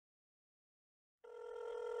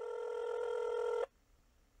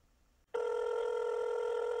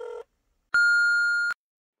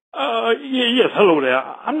Yes, hello there.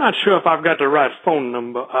 I'm not sure if I've got the right phone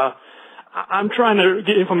number. I'm trying to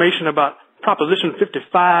get information about Proposition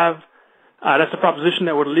 55. That's the proposition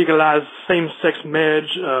that would legalize same-sex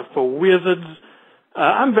marriage for wizards.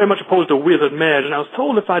 I'm very much opposed to wizard marriage, and I was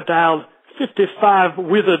told if I dialed 55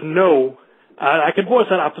 wizard no, I could voice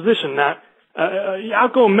that opposition. Now,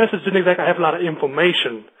 outgoing message didn't exactly have a lot of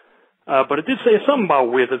information, but it did say something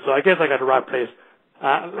about wizards, so I guess I got the right place.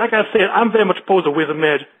 Like I said, I'm very much opposed to wizard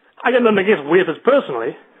marriage. I got nothing against wizards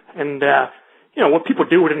personally, and, what people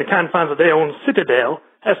do within the confines of their own citadel,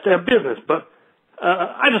 that's their business, but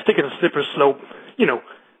I just think it's a slippery slope.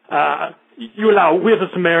 You allow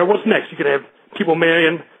wizards to marry, what's next? You could have people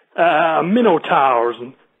marrying minotaurs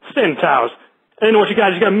and centaurs. And you know what you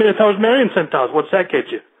got? You got minotaurs marrying centaurs. What's that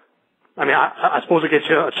get you? I mean, I suppose it gets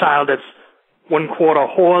you a child that's 1/4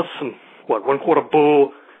 horse and, 1/4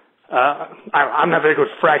 bull. I'm not very good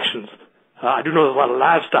at fractions. I do know there's a lot of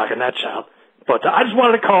livestock in that child. But I just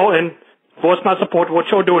wanted to call and voice my support to what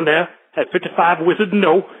you're doing there at 55 Wizard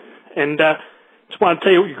No. And just want to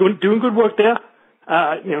tell you, you're doing good work there.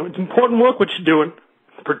 It's important work what you're doing,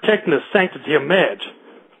 protecting the sanctity of marriage,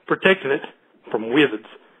 protecting it from wizards.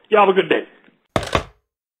 You have a good day.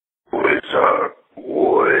 Wizard.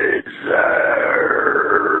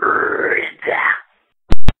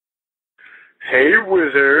 Hey,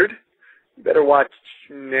 wizard. You better watch.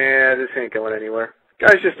 Nah, this ain't going anywhere.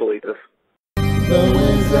 Guys, just delete this. The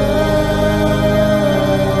wizard.